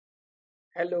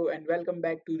Hello and welcome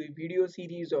back to the video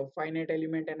series of finite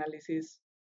element analysis.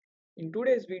 In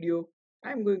today's video,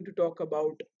 I'm going to talk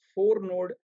about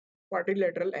 4-node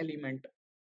quadrilateral element.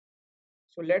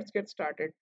 So let's get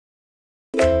started.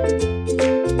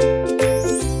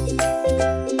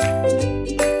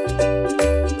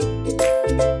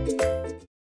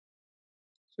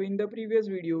 So in the previous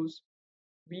videos,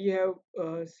 we have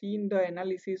seen the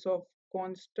analysis of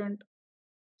constant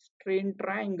strain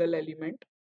triangle element.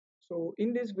 So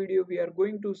in this video, we are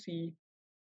going to see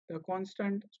the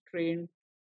constant strain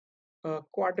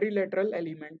quadrilateral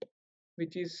element,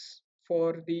 which is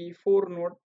for the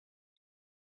 4-node.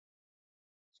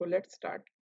 So let's start.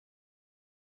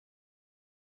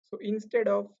 So instead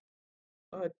of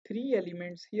 3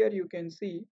 elements, here you can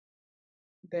see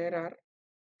there are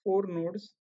 4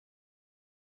 nodes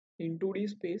in 2D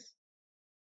space.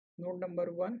 Node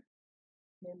number 1,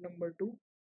 node number 2.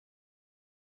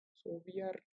 So we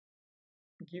are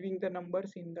giving the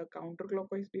numbers in the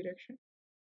counterclockwise direction.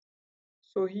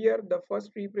 So here the first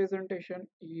representation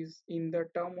is in the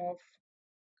term of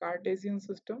Cartesian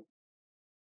system.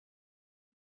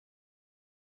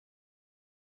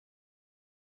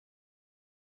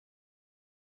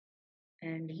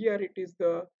 And here it is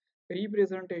the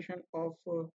representation of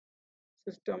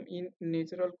system in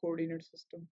natural coordinate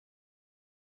system.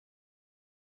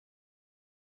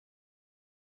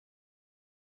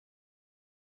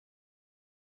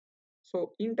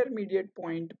 So intermediate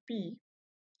point P,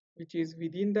 which is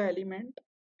within the element,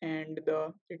 and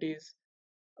it is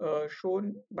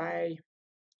shown by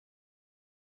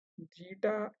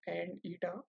zeta and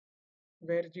eta,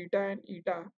 where zeta and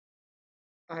eta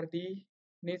are the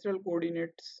natural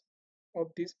coordinates of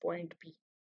this point P.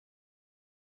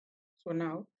 So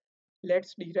now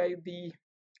let's derive the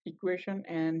equation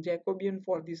and Jacobian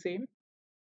for the same.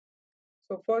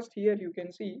 So first here you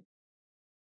can see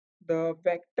the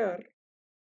vector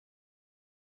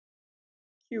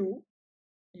Q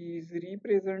is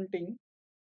representing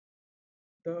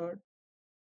the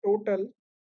total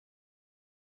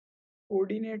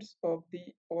coordinates of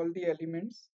all the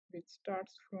elements, which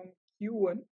starts from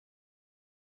Q1,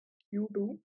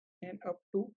 Q2 and up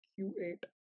to Q8.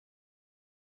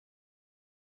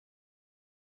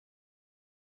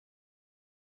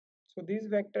 So this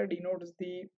vector denotes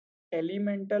the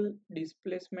elemental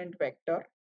displacement vector.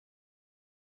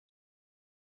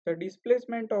 The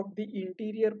displacement of the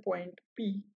interior point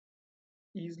P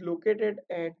is located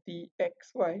at the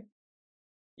xy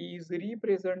is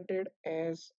represented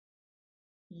as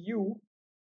u,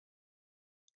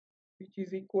 which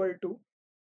is equal to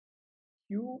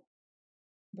u,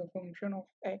 the function of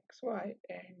xy,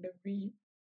 and v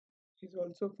is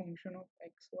also function of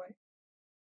xy.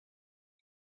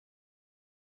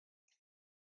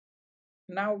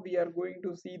 Now we are going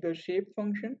to see the shape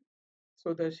function.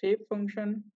 So the shape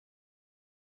function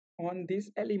on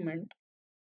this element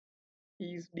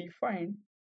is defined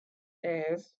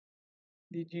as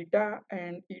the zeta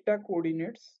and eta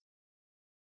coordinates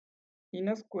in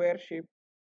a square shape.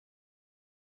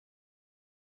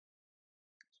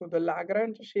 So the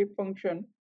Lagrange shape function,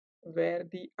 where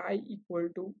the I equal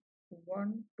to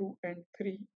 1, 2 and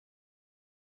 3,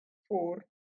 4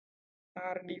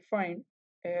 are defined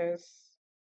as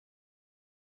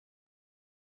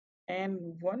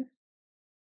n1,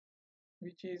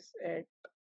 which is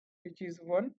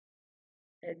 1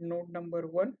 at node number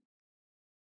 1,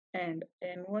 and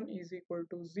n1 is equal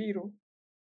to 0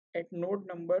 at node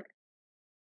number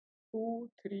 2,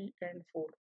 3 and 4.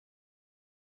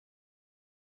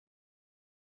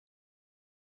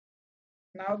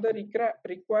 Now the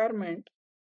requirement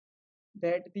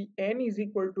that the n is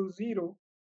equal to 0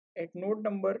 at node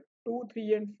number 2,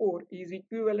 3 and 4 is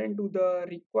equivalent to the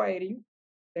requiring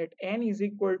that n is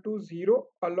equal to 0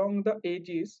 along the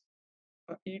edges,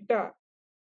 eta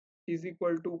is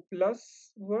equal to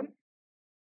 +1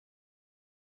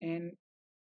 and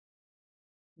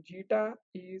zeta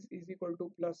is equal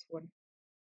to +1.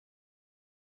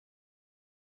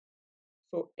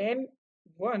 So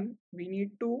n1 we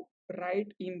need to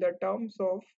write in the terms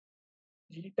of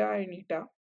zeta and eta.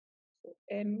 So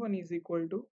n1 is equal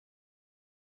to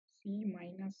c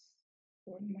minus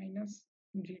 1 minus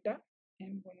zeta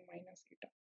and 1 minus eta,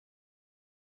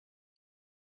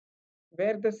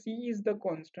 where the c is the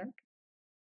constant.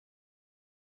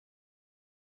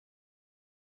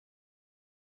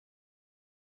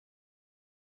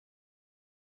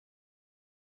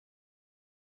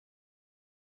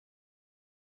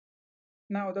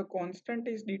 Now the constant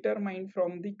is determined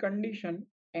from the condition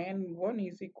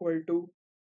n1 is equal to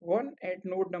 1 at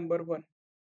node number 1.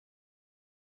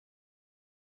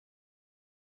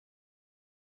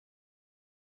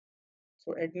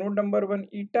 So at node number 1,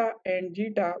 eta and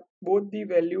zeta, both the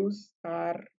values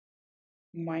are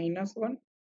 -1.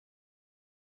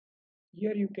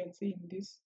 Here you can see in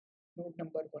this node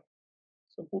number 1.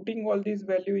 So putting all these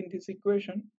value in this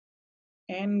equation,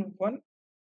 n1,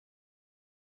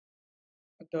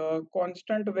 the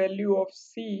constant value of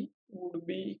c would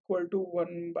be equal to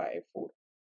 1 by 4.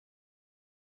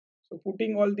 So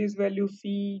putting all these values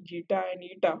c, zeta and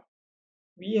eta,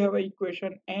 we have an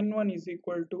equation n1 is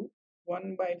equal to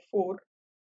 1 by 4,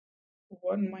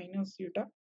 1 minus zeta,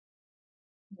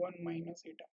 1 minus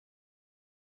eta.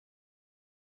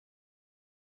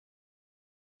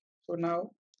 So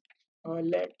now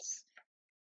let's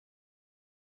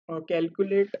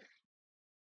calculate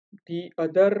the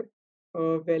other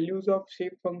values of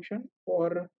shape function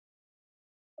for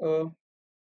uh,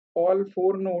 all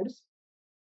 4 nodes.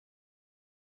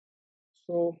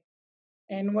 So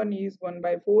n1 is 1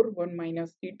 by 4, 1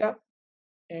 minus eta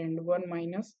and 1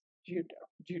 minus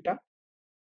zeta.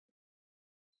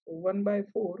 So 1 by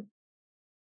 4,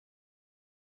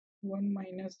 1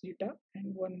 minus zeta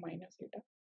and 1 minus eta.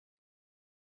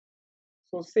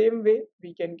 So same way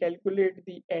we can calculate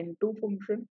the n2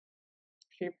 function,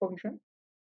 shape function,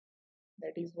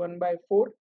 that is 1 by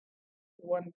 4,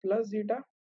 1 plus zeta,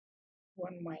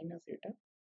 1 minus zeta.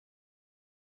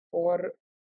 For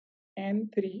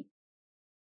n3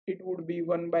 it would be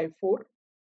 1 by 4,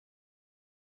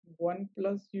 1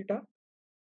 plus zeta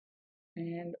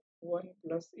and 1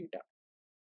 plus eta.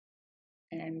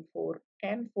 And for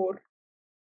n4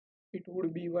 it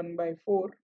would be 1 by 4,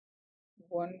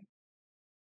 1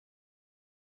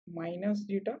 minus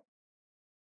zeta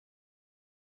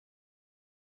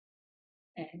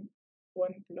and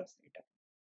 1 plus zeta.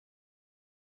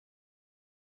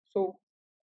 So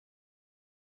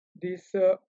this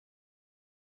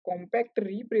compact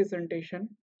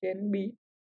representation can be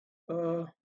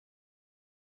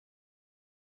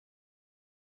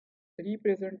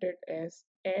represented as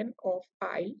n of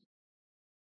I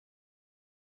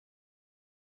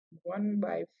 1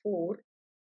 by 4,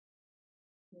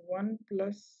 1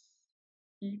 plus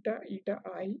eta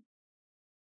I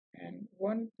and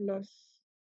 1 plus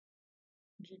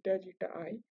zeta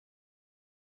I.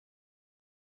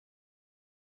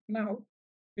 Now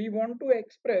we want to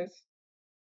express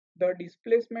the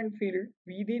displacement field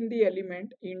within the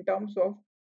element in terms of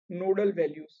nodal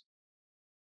values.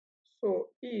 So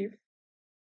if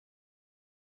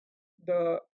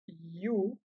the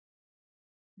u,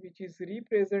 which is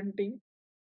representing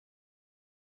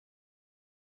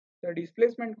the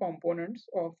displacement components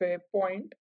of a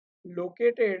point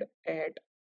located at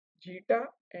zeta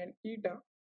and eta,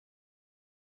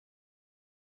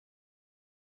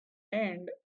 and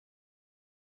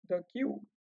the q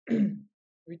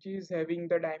which is having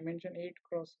the dimension 8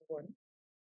 cross 1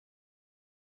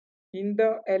 in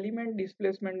the element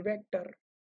displacement vector,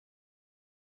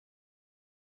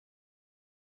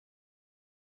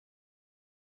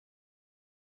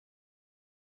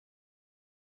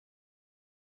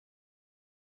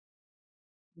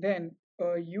 then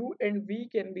u and v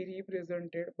can be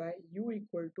represented by u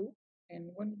equal to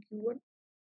n1 q1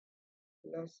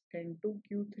 plus n2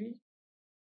 q3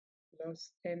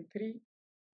 plus n3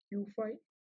 q5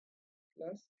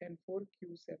 plus n4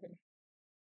 q7,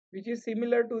 which is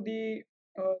similar to the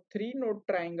 3-node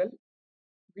triangle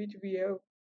which we have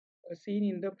seen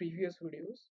in the previous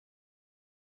videos.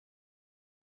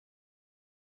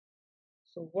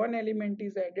 So one element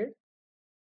is added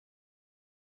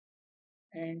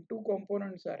and 2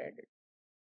 components are added,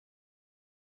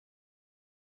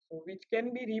 so which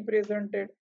can be represented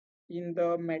in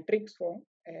the matrix form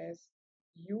as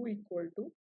u equal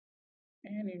to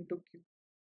n into q,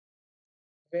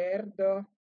 where the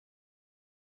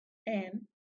n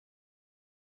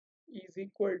is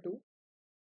equal to,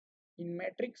 in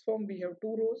matrix form we have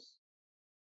 2 rows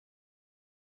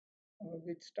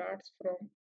which starts from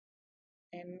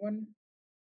n1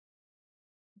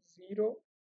 0,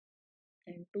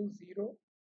 n2 0,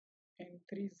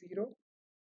 n3 0,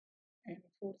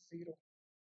 n4 0.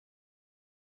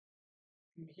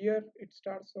 And here it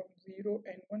starts from 0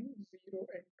 n1, 0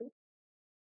 n2,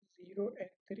 0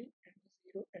 n3 and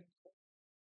 0 n4.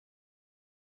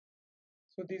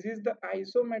 So this is the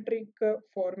isometric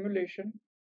formulation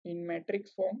in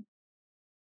matrix form.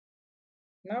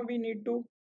 Now we need to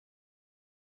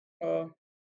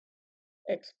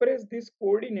express these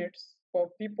coordinates of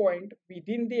the point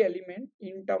within the element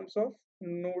in terms of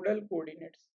nodal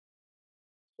coordinates.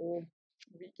 So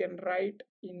we can write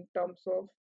in terms of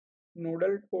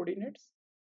nodal coordinates.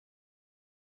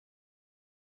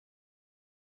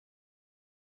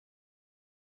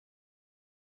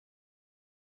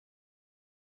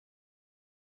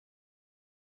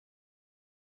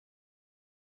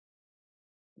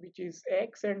 which is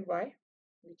x and y,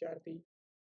 which are the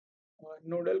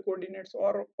nodal coordinates,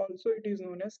 or also it is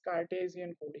known as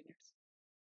Cartesian coordinates.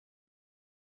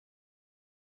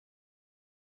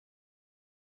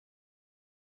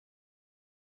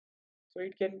 So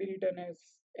it can be written as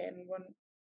n1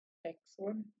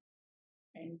 x1,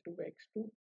 n2 x2,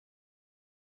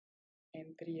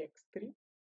 n3 x3,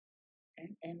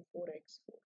 and n4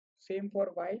 x4. Same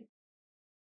for y,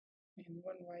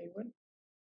 n1 y1,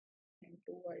 n2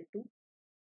 y2,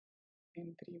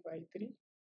 n3 y3,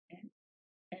 and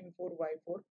n4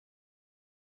 y4.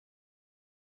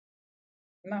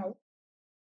 Now,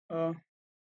 uh,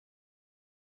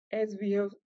 as we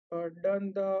have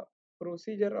done the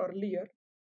procedure earlier,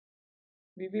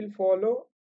 we will follow.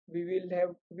 We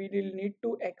will need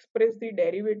to express the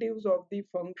derivatives of the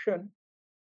function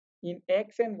in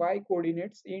x and y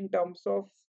coordinates in terms of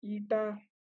eta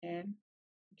and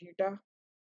zeta.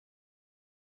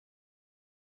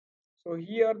 So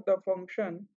here the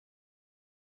function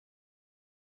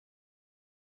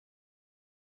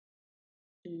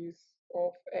is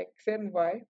of x and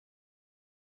y,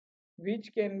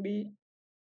 which can be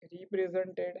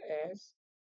represented as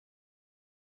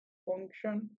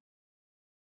function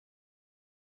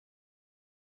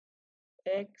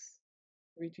x,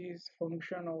 which is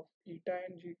function of eta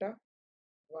and zeta,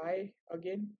 y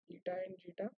again eta and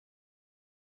zeta.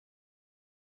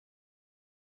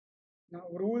 Now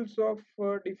rules of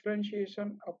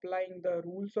differentiation, applying the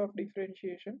rules of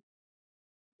differentiation.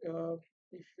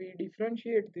 If we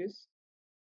differentiate this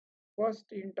first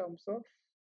in terms of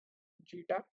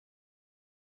zeta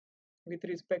with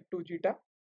respect to zeta,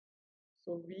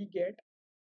 so we get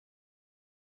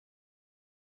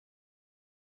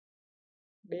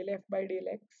del f by del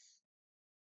x,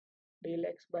 del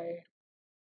x by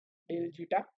del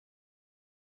zeta,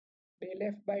 del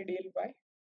f by del y,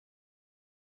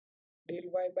 del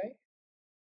y by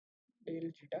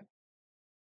del zeta.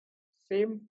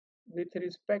 Same with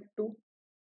respect to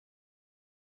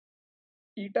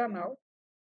eta now.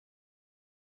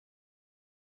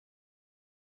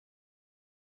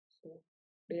 So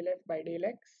del f by del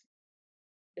x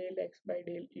by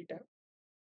del eta,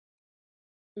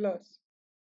 plus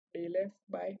del f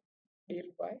by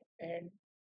del y and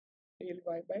del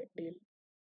y by del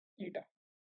eta.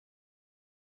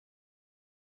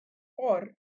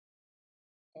 Or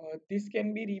this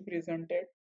can be represented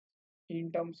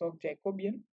in terms of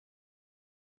Jacobian.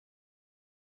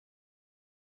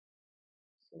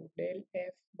 So del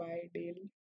f by del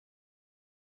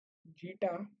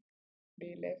zeta,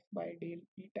 del f by del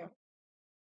eta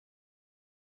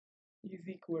is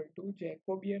equal to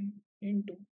Jacobian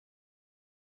into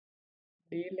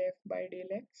del f by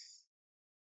del x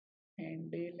and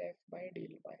del f by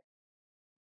del y.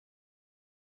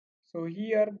 So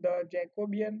here the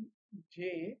Jacobian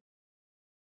J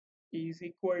is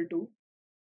equal to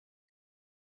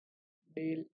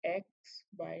del x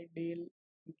by del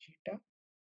zeta,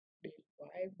 del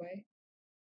y by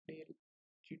del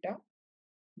zeta,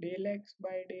 del x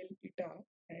by del eta,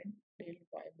 and del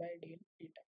y by del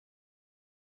eta.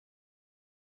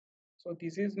 So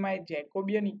this is my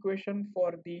Jacobian equation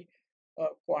for the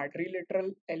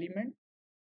quadrilateral element.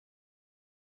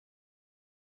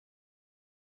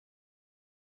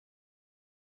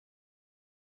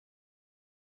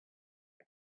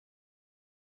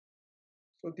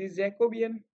 So this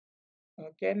Jacobian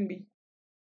can be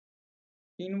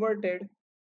inverted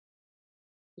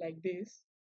like this.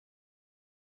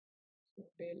 So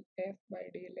del f by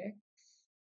del x,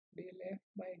 del f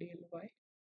by del y.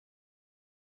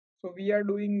 So we are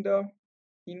doing the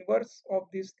inverse of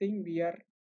this thing. We are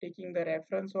taking the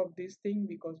reference of this thing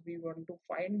because we want to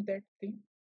find that thing.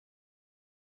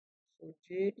 So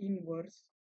J inverse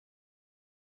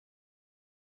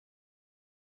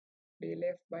del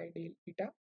f by del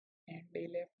eta and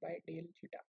del f by del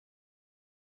zeta.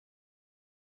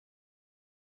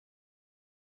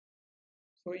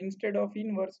 So instead of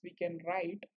inverse, we can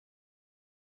write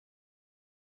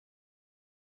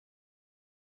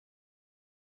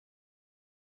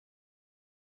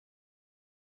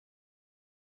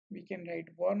we can write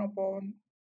 1 upon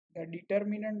the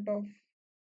determinant of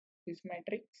this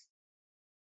matrix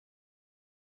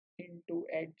into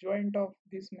adjoint of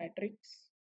this matrix,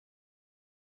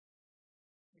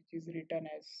 which is written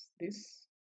as this,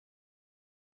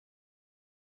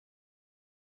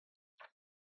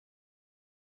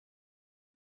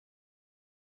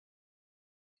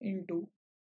 into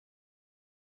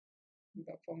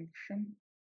the function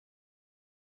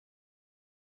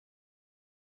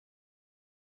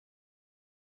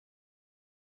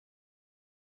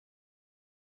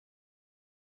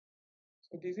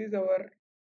so this is our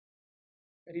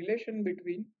relation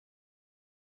between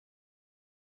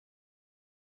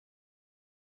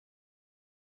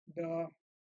the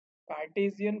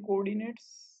Cartesian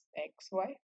coordinates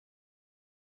xy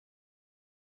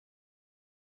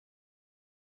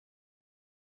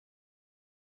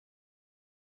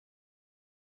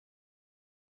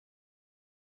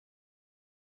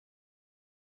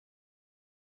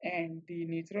and the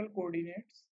natural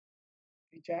coordinates,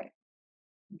 which are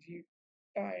zeta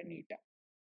and eta.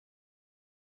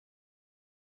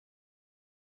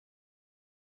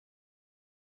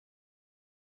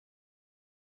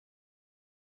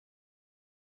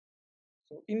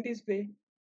 So in this way,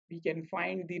 we can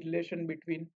find the relation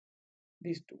between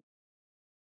these two.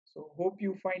 So hope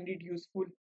you find it useful.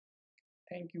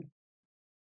 Thank you.